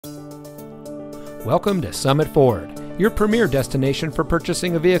Welcome to Summit Ford, your premier destination for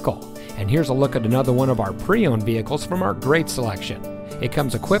purchasing a vehicle. And here's a look at another one of our pre-owned vehicles from our great selection. It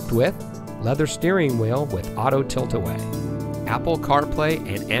comes equipped with leather steering wheel with auto tilt-away, Apple CarPlay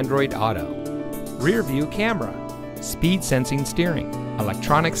and Android Auto, rear view camera, speed sensing steering,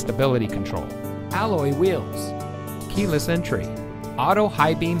 electronic stability control, alloy wheels, keyless entry, auto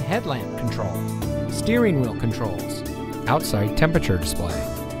high beam headlamp control, steering wheel controls, outside temperature display,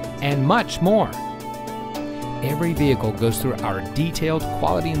 and much more. Every vehicle goes through our detailed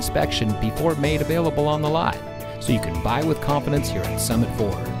quality inspection before made available on the lot, so you can buy with confidence here at Summit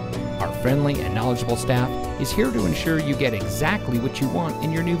Ford. Our friendly and knowledgeable staff is here to ensure you get exactly what you want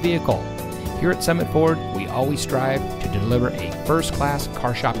in your new vehicle. Here at Summit Ford, we always strive to deliver a first-class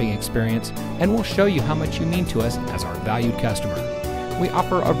car shopping experience, and we'll show you how much you mean to us as our valued customer. We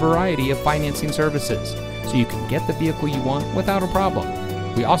offer a variety of financing services, so you can get the vehicle you want without a problem.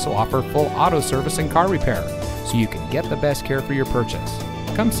 We also offer full auto service and car repair, so you can get the best care for your purchase.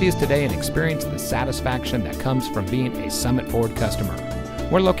 Come see us today and experience the satisfaction that comes from being a Summit Ford customer.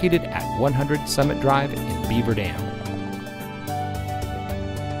 We're located at 100 Summit Drive in Beaver Dam.